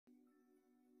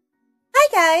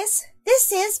Hey guys, this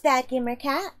is Bad Gamer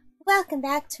Cat. Welcome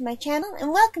back to my channel,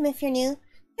 and welcome if you're new.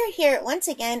 You're here once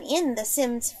again in The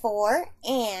Sims 4,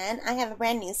 and I have a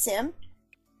brand new sim.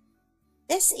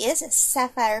 This is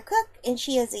Sapphire Cook, and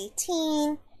she is a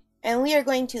teen, and we are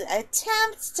going to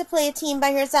attempt to play a team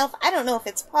by herself. I don't know if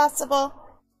it's possible.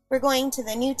 We're going to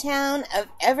the new town of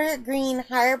Evergreen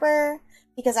Harbor,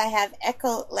 because I have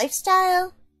eco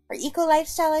lifestyle,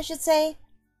 I should say.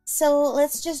 So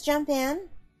let's just jump in.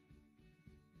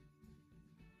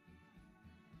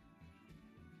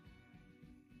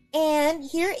 And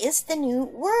here is the new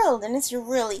world, and it's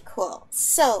really cool.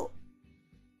 So,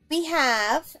 we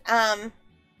have,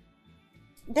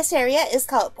 this area is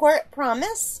called Port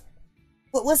Promise.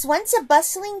 What was once a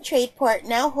bustling trade port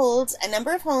now holds a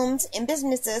number of homes and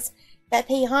businesses that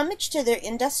pay homage to their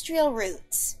industrial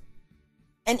roots.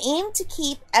 And aim to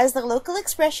keep, as the local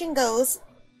expression goes,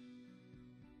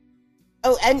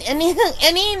 aim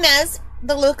as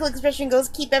the local expression goes,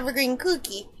 keep Evergreen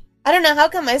kooky. I don't know how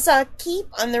come I saw keep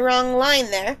on the wrong line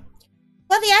there.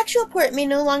 While the actual port may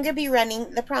no longer be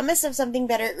running, the promise of something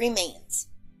better remains.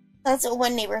 That's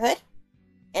one neighborhood.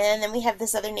 And then we have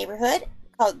this other neighborhood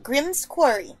called Grimm's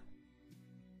Quarry.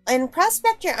 When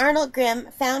prospector Arnold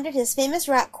Grimm founded his famous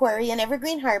rock quarry in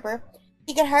Evergreen Harbor,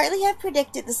 he could hardly have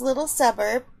predicted this little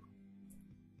suburb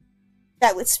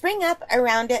that would spring up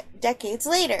around it decades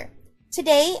later.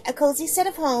 Today, a cozy set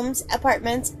of homes,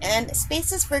 apartments, and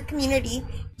spaces for community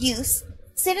use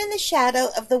sit in the shadow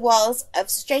of the walls of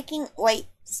striking white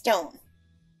stone.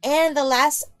 And the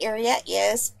last area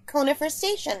is Conifer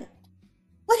Station.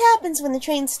 What happens when the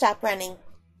trains stop running?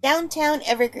 Downtown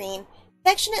Evergreen,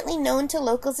 affectionately known to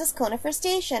locals as Conifer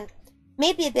Station,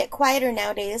 may be a bit quieter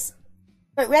nowadays,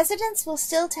 but residents will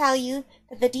still tell you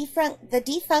that the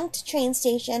defunct train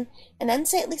station and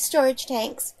unsightly storage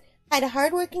tanks hide a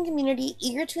hard-working community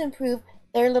eager to improve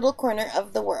their little corner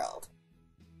of the world.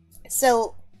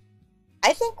 So,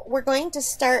 I think we're going to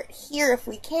start here if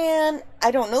we can.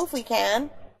 I don't know if we can.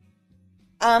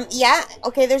 Yeah,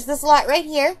 okay, there's this lot right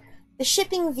here, the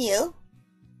shipping view,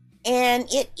 and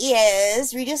it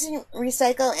is reducing,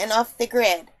 recycle, and off the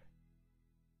grid.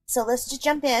 So let's just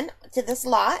jump in to this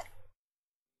lot.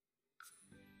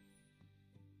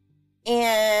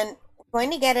 And we're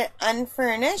going to get it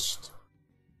unfurnished.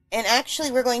 And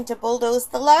actually, we're going to bulldoze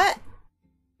the lot.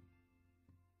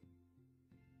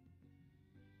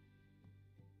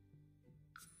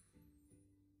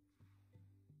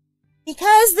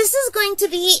 Because this is going to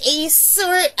be a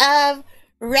sort of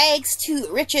rags to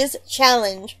riches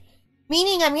challenge.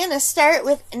 Meaning I'm going to start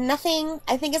with nothing.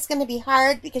 I think it's going to be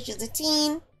hard because she's a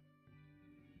teen.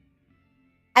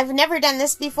 I've never done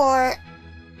this before.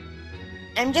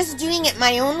 I'm just doing it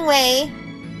my own way.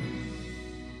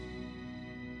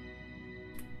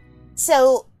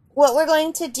 So, what we're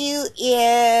going to do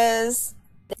is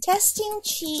testing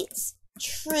cheats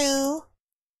true,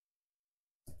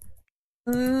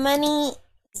 money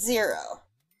 0.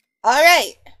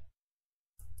 Alright.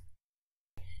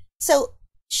 So,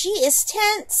 she is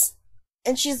tense,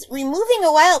 and she's removing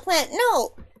a wild plant.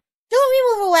 No!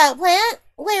 Don't remove a wild plant!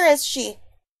 Where is she?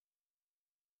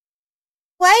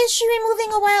 Why is she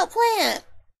removing a wild plant?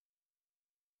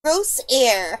 Gross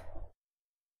air.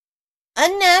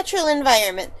 Unnatural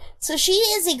environment. So she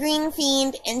is a green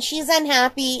fiend, and she's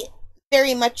unhappy,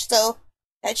 very much so,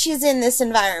 that she's in this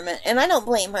environment. And I don't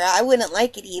blame her. I wouldn't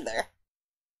like it either.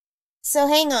 So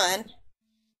hang on.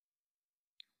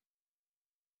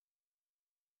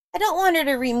 I don't want her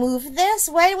to remove this.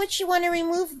 Why would she want to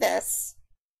remove this?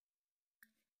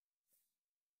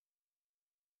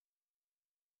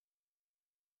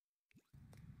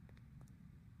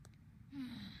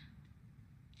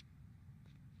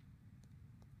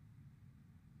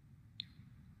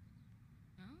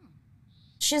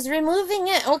 She's removing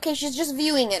it. Okay, she's just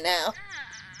viewing it now.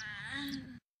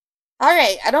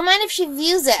 Alright, I don't mind if she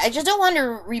views it. I just don't want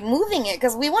her removing it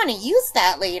because we want to use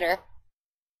that later.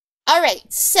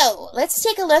 Alright, so let's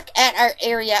take a look at our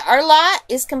area. Our lot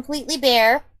is completely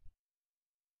bare.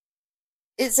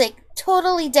 It's like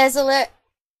totally desolate.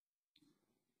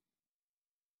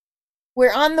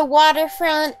 We're on the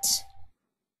waterfront.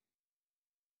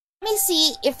 Let me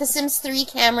see if the Sims 3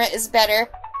 camera is better.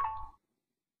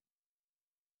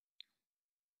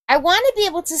 I want to be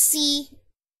able to see,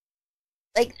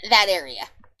 like, that area.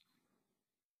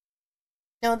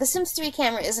 No, the Sims 3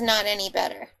 camera is not any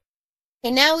better.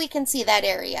 Okay, now we can see that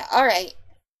area. Alright.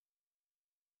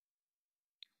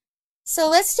 So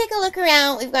let's take a look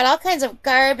around. We've got all kinds of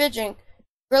garbage and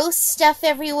gross stuff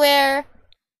everywhere.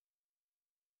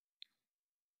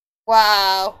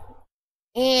 Wow.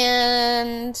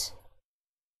 And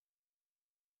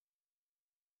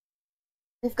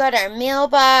We've got our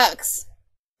mailbox.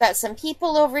 Got some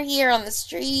people over here on the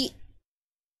street.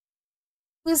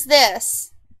 Who's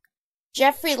this?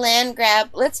 Jeffrey Landgrab.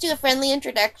 Let's do a friendly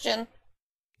introduction.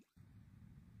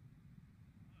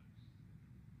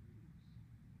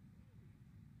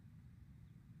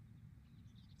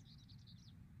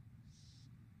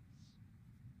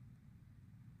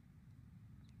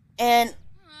 And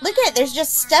look at it, there's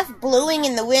just stuff blowing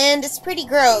in the wind. It's pretty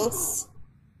gross.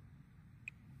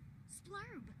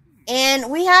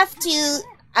 And we have to,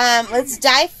 let's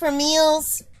dive for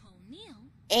meals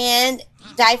and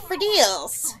dive for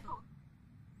deals.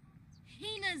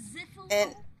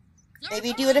 And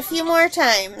maybe do it a few more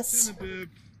times.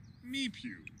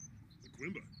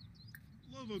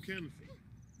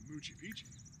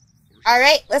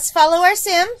 Alright, let's follow our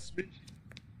sim.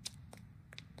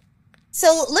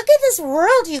 So, look at this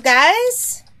world, you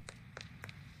guys.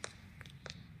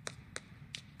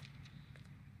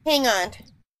 Hang on.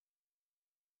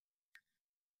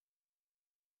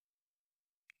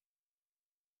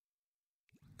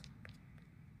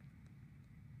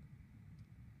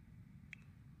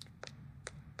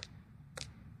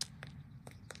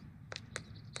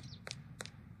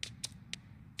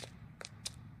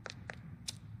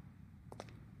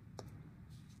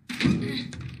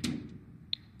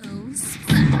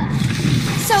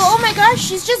 So, oh my gosh,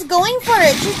 she's just going for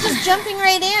it. She's just jumping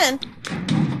right in.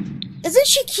 Isn't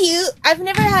she cute? I've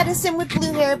never had a sim with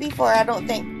blue hair before, I don't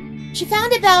think. She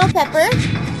found a bell pepper.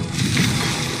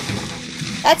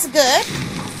 That's good.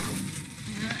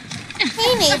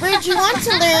 Hey neighbor, do you want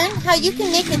to learn how you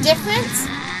can make a difference?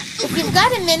 If you've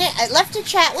got a minute, I'd love to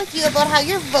chat with you about how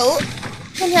your vote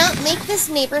can help make this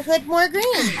neighborhood more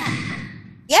green.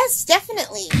 Yes,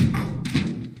 definitely.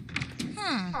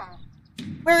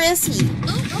 Where is he?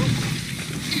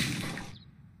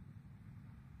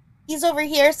 He's over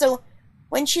here, so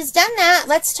when she's done that,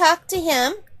 let's talk to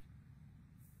him.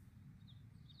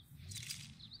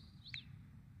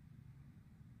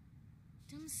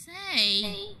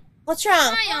 What's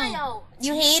wrong?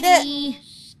 You hate it?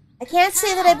 I can't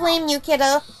say that I blame you,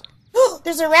 kiddo. Oh,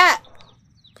 there's a rat.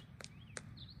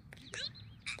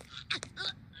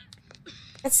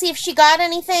 Let's see if she got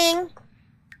anything.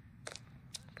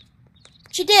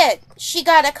 She did. She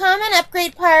got a common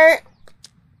upgrade part.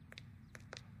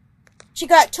 She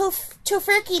got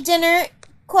tofurkey dinner,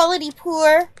 quality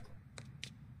poor,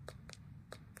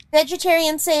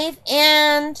 vegetarian safe,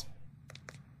 and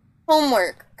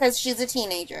homework, because she's a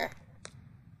teenager.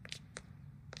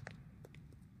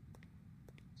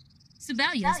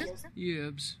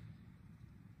 Yibs.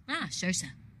 Sure, sir.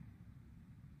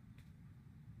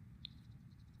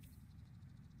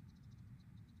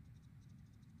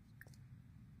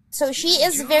 So she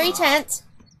is very tense.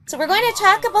 So we're going to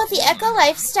talk about the eco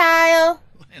lifestyle.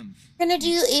 We're going to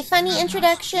do a funny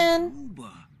introduction.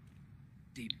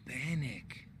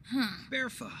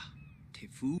 Berfa,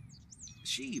 Tefu,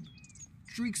 Sheep,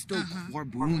 Drigsto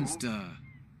Warbunsta,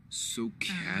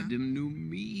 Sokadem nu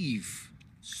Meef,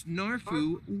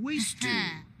 Snarfu Wastu,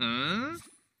 huh?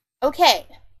 Okay.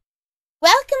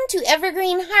 Welcome to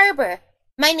Evergreen Harbor.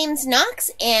 My name's Nox,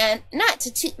 and not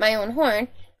to toot my own horn,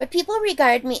 but people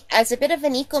regard me as a bit of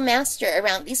an eco-master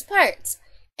around these parts,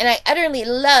 and I utterly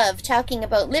love talking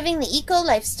about living the eco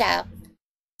lifestyle.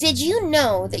 Did you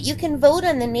know that you can vote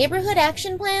on the neighborhood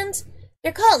action plans?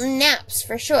 They're called NAPs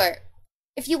for short.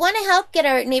 If you want to help get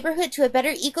our neighborhood to a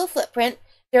better eco footprint,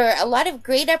 there are a lot of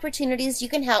great opportunities you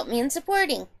can help me in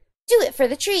supporting. Do it for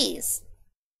the trees.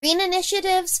 Green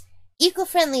initiatives,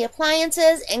 eco-friendly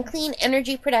appliances, and clean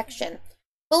energy production.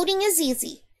 Voting is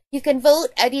easy. You can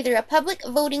vote at either a public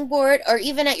voting board or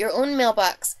even at your own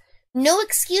mailbox. No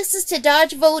excuses to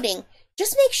dodge voting.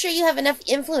 Just make sure you have enough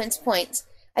influence points.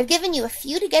 I've given you a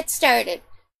few to get started.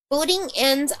 Voting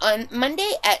ends on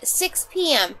Monday at 6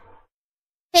 p.m.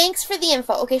 Thanks for the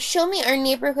info. Okay, show me our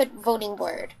neighborhood voting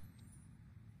board.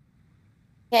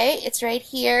 Okay, it's right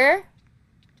here.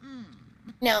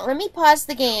 Now, let me pause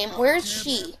the game. Where's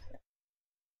she?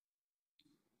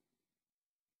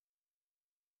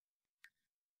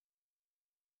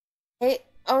 Hey,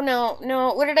 oh no,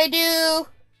 no, what did I do?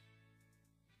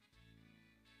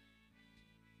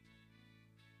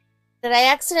 Did I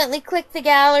accidentally click the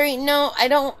gallery? No, I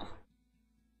don't.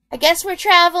 I guess we're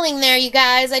traveling there, you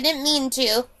guys. I didn't mean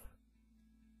to.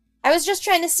 I was just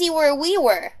trying to see where we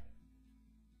were.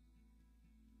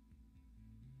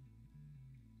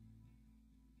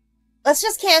 Let's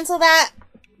just cancel that.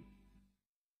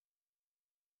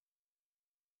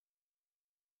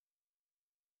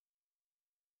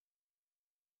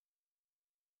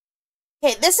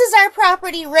 Okay, this is our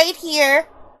property right here.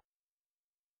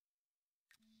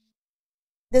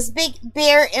 this big,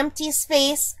 bare, empty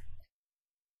space.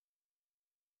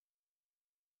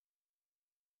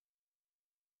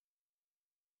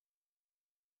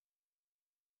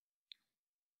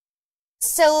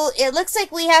 So it looks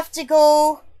like we have to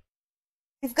go.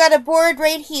 We've got a board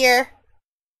right here.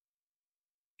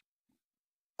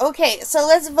 Okay, so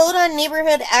let's vote on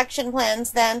neighborhood action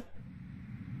plans then.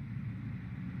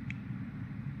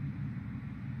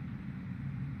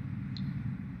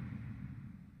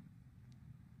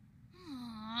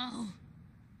 Oh.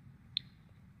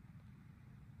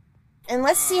 And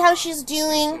let's see how she's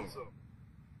doing.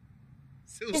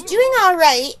 She's doing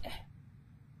alright.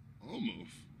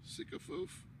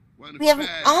 We have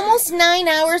almost 9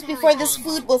 hours before this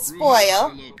food will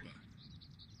spoil.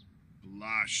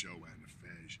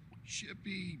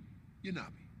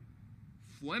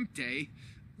 Fuente,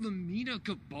 Lamina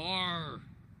Kabar,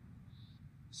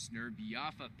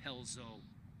 Snurbiafa Pelzo,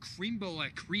 Creambo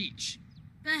at Creech,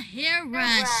 The hair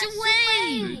rush,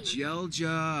 away!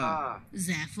 Jelja,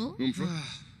 Zaffle, Me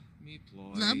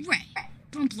ploy. Love Ray,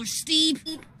 Brumpler Steve,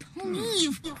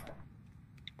 Leave.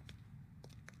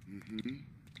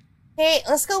 Okay,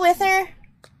 let's go with her.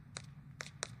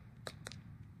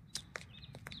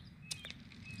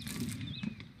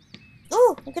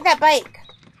 Ooh, look at that bike.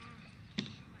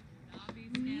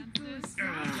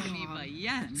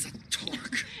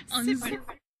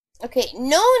 Okay,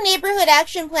 no neighborhood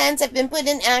action plans have been put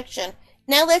in action.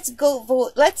 Now let's go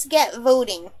vote. Let's get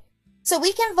voting. So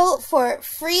we can vote for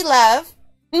free love.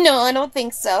 No, I don't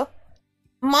think so.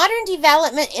 Modern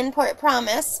development import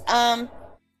promise.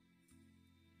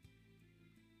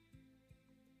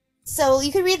 So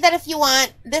you can read that if you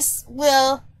want. This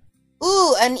will...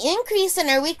 Ooh, an increase in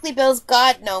our weekly bills.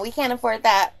 God, no, we can't afford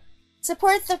that.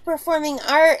 Support the performing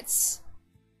arts.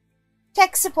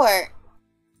 Tech support.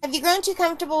 Have you grown too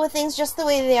comfortable with things just the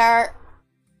way they are?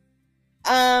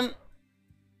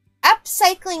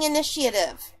 Upcycling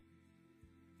initiative.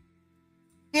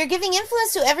 We are giving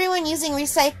influence to everyone using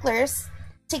recyclers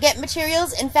to get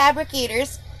materials and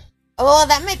fabricators. Oh,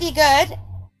 that might be good.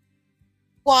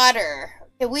 Water.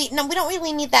 Okay, we don't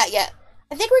really need that yet.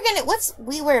 I think we're gonna...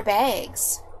 We wear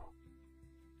bags.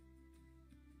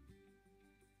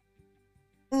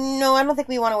 No, I don't think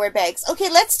we want to wear bags. Okay,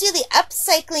 let's do the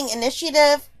upcycling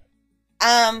initiative.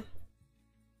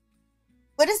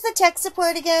 What is the tech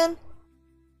support again?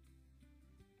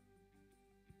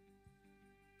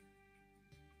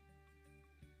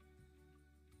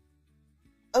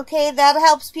 Okay, that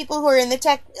helps people who are in the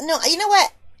tech... No, you know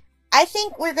what? I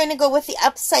think we're going to go with the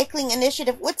upcycling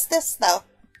initiative. What's this, though?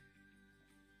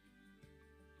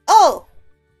 Oh!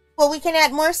 Well, we can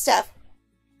add more stuff.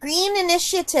 Green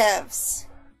initiatives.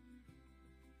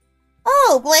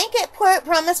 Oh, blanket port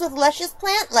promise with luscious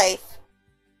plant life.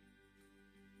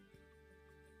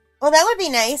 Oh, that would be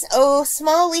nice. Oh,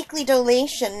 small weekly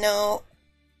donation. No.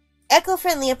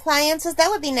 Eco-friendly appliances. That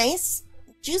would be nice.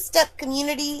 Juiced up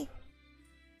community.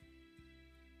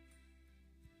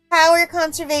 Power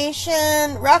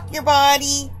conservation. Rock your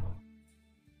body.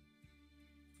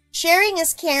 Sharing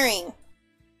is caring.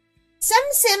 Some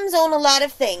Sims own a lot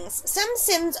of things. Some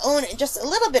Sims own just a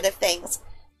little bit of things.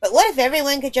 But what if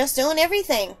everyone could just own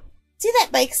everything? See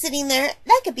that bike sitting there?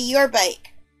 That could be your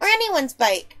bike. Or anyone's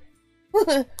bike.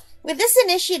 With this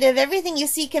initiative, everything you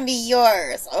see can be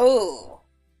yours. Oh.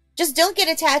 Just don't get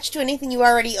attached to anything you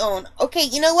already own. Okay,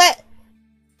 you know what?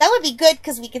 That would be good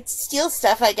because we could steal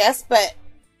stuff, I guess, but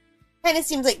kind of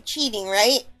seems like cheating,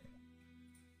 right?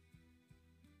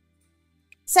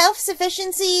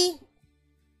 Self-sufficiency.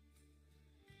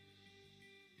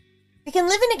 We can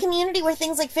live in a community where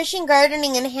things like fishing,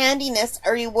 gardening, and handiness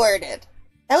are rewarded.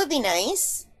 That would be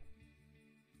nice.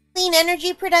 Clean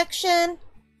energy production.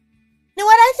 You know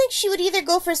what? I think she would either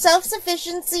go for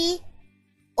self-sufficiency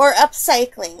or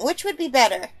upcycling. Which would be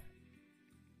better?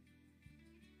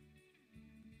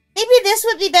 Maybe this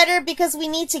would be better because we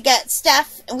need to get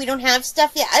stuff and we don't have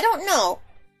stuff yet. I don't know.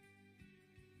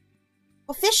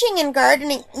 Well, fishing and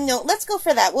gardening... No, let's go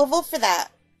for that. We'll vote for that.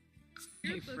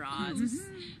 Hey, Franz.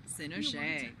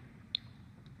 Sinoche.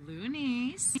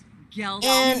 Loonies.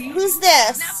 And who's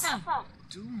this?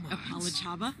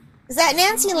 Apolachaba. Is that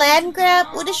Nancy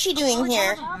Landgrab? What is she doing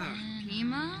here?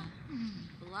 Pima,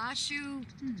 Blashu,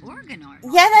 Organar.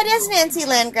 Yeah, that is Nancy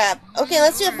Landgrab. Okay,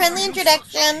 let's do a friendly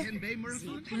introduction.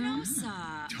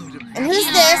 And who's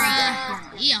this?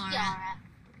 Yara.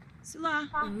 Sula.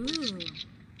 Ooh.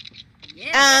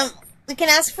 Yeah. We can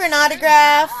ask for an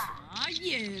autograph. Ah,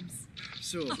 yibs.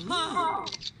 So,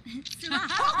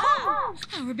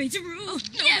 Our beta rule.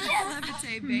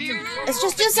 Let's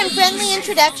just do some friendly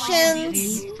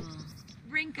introductions.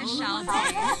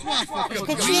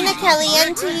 Katrina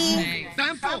Caliente,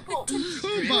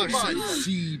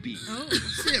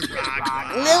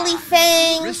 Lily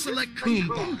Fang.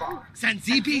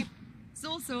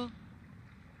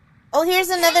 Oh, here's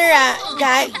another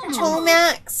guy,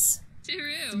 Tomax.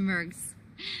 Smirks.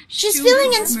 She's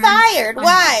feeling inspired.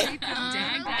 Why?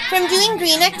 From doing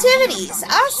green activities.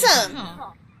 Awesome.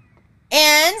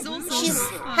 And she's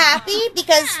happy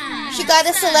because she got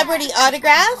a celebrity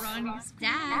autograph.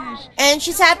 And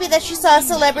she's happy that she saw a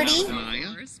celebrity.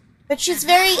 But she's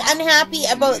very unhappy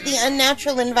about the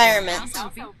unnatural environment.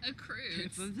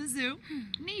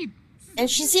 And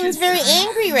she seems very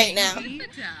angry right now.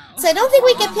 So I don't think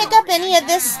we can pick up any of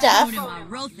this stuff.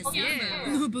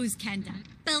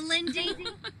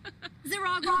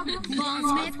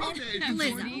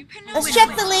 Let's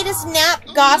check the latest nap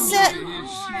gossip.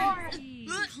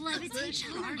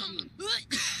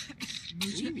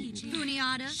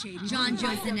 John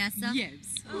Joe Zanessa,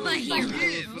 Bahir,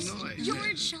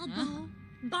 George Chalbo,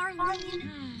 Barlene,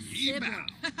 Sibber,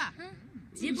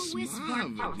 Dibowis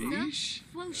Barbosa,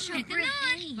 Fosha Bray.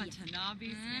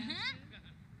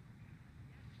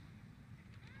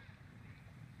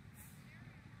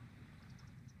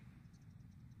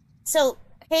 So,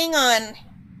 hang on.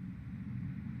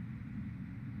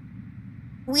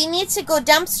 We need to go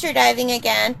dumpster diving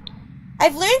again.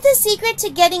 I've learned the secret to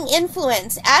getting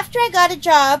influence. After I got a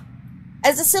job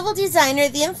as a civil designer,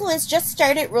 the influence just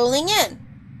started rolling in.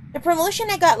 The promotion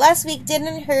I got last week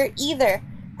didn't hurt either.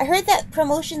 I heard that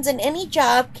promotions in any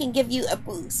job can give you a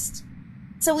boost.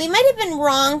 So we might have been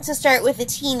wrong to start with a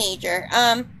teenager.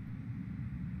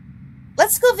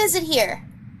 Let's go visit here.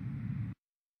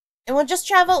 And we'll just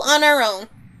travel on our own.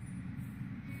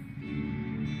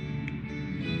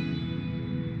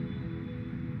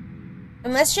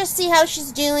 And let's just see how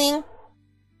she's doing.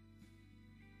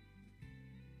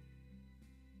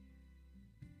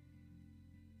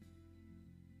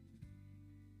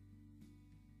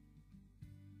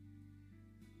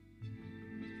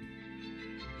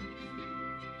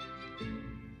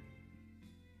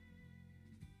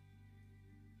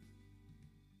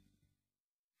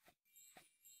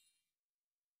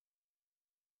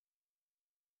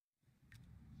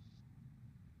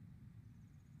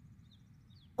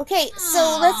 Okay,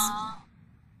 so let's...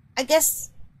 I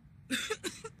guess...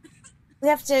 we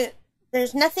have to...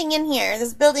 There's nothing in here.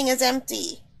 This building is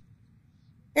empty.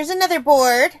 Here's another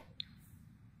board.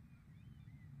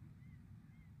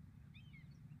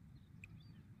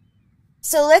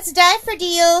 So let's dive for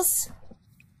deals.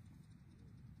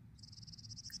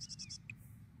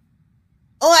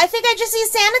 Oh, I think I just see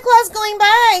Santa Claus going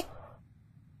by.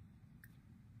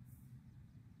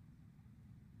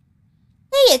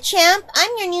 Hey, champ. I'm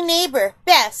your new neighbor,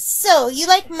 Bess. So, you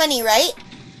like money, right?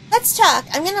 Let's talk.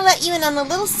 I'm gonna let you in on a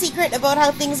little secret about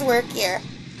how things work here.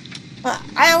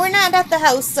 We're not at the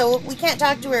house, so we can't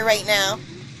talk to her right now.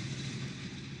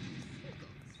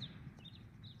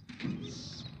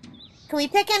 Can we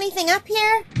pick anything up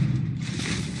here?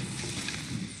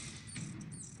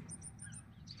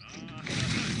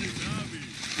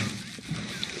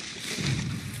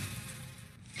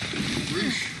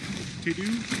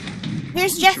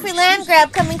 Here's Jeffrey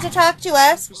Landgrab coming to talk to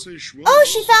us. Oh,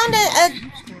 she found a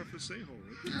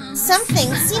something.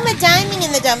 Seema dining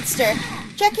in the dumpster.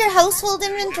 Check your household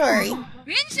inventory.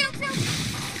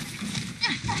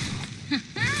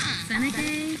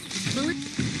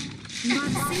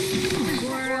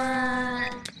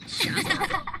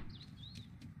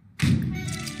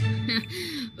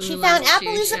 She found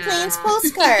Appaloosa Plains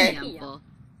postcard.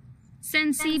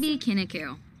 Sensibi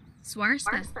Kinniku.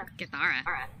 Swarsta Githara.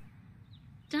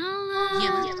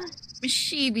 Dala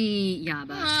Shibi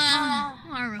Yaba.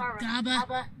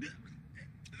 Aragaba.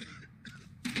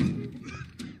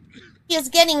 He is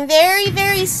getting very,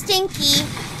 very stinky.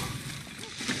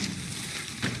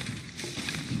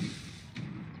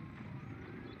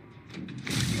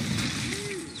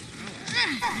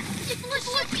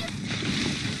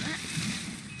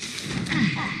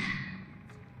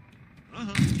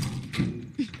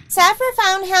 Sapphire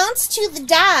found hounds to the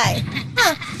dye.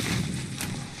 Huh.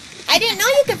 I didn't know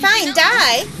you could find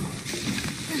dye.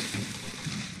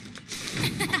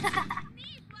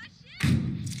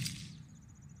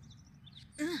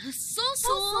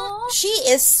 She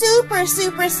is super,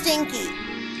 super stinky.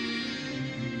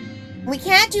 We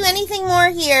can't do anything more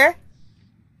here.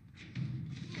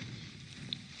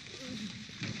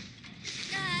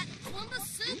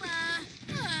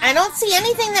 I don't see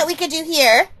anything that we could do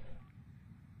here.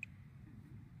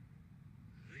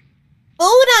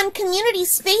 Vote on Community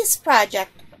Space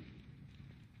Project.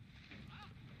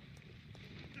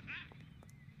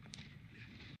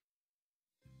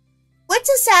 What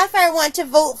does Sapphire want to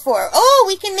vote for? Oh,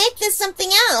 we can make this something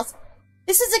else.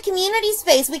 This is a community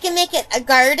space. We can make it a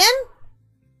garden.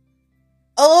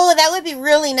 Oh, that would be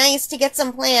really nice to get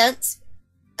some plants.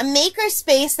 A maker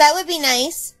space, that would be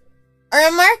nice. Or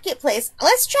a marketplace.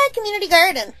 Let's try community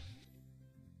garden.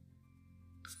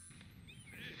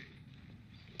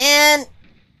 And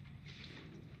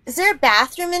is there a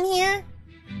bathroom in here?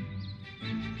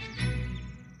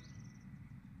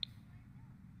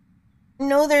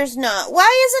 No, there's not.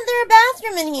 Why isn't there a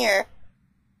bathroom in here?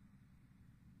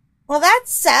 Well, that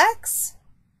sucks.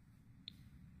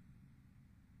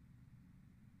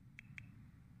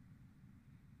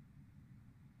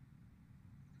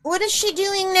 What is she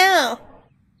doing now?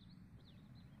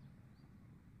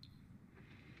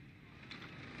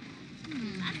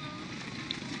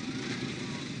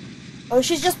 Oh,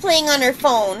 she's just playing on her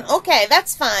phone. Okay,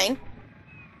 that's fine.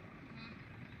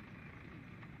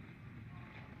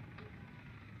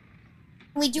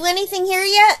 Can we do anything here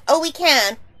yet? Oh, we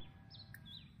can.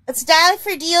 Let's dial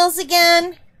for deals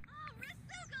again.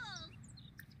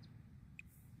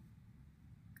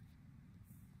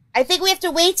 I think we have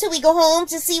to wait till we go home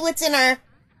to see what's in our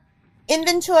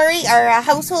inventory, our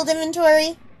household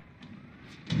inventory.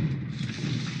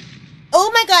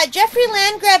 Oh my god, Jeffrey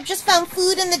Landgrab just found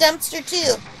food in the dumpster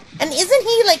too. And isn't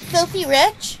he like filthy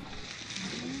rich?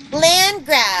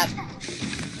 Landgrab.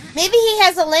 Maybe he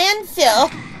has a landfill.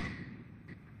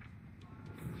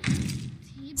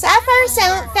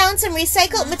 Sapphire found some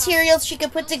recycled materials she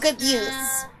could put to good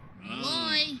use.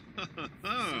 Loy.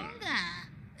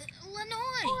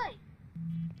 Lenore.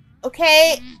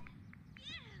 Okay.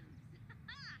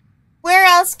 Where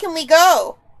else can we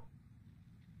go?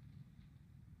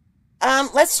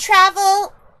 Let's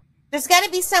travel. There's got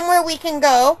to be somewhere we can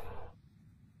go.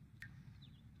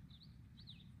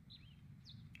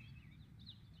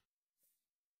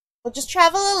 We'll just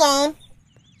travel alone.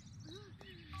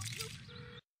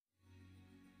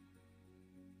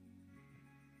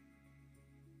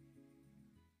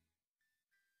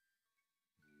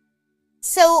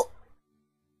 So,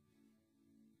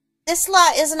 this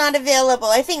lot is not available.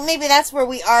 I think maybe that's where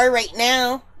we are right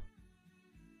now.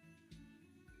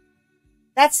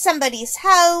 That's somebody's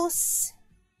house.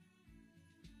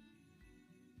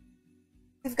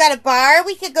 We've got a bar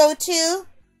we could go to.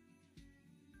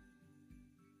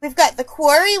 We've got the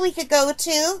quarry we could go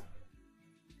to.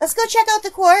 Let's go check out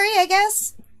the quarry, I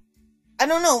guess. I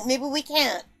don't know. Maybe we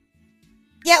can't.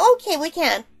 Yeah, okay, we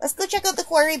can. Let's go check out the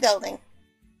quarry building.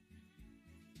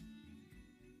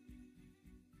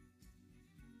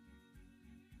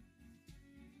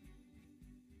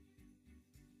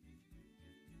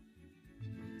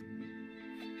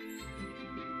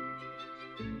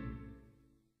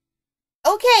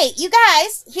 Okay, you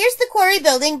guys, here's the quarry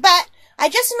building, but I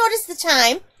just noticed the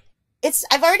time.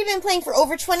 I've already been playing for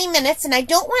over 20 minutes, and I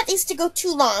don't want these to go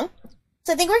too long.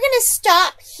 So I think we're going to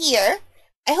stop here.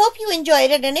 I hope you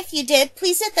enjoyed it, and if you did,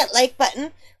 please hit that like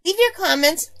button. Leave your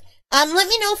comments. Let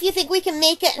me know if you think we can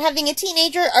make it having a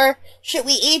teenager, or should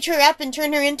we age her up and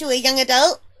turn her into a young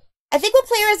adult? I think we'll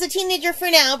play her as a teenager for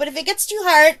now, but if it gets too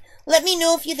hard, let me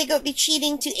know if you think it would be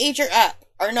cheating to age her up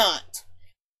or not.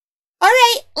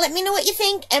 Alright, let me know what you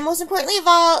think, and most importantly of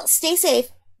all, stay safe.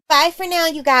 Bye for now,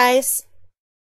 you guys.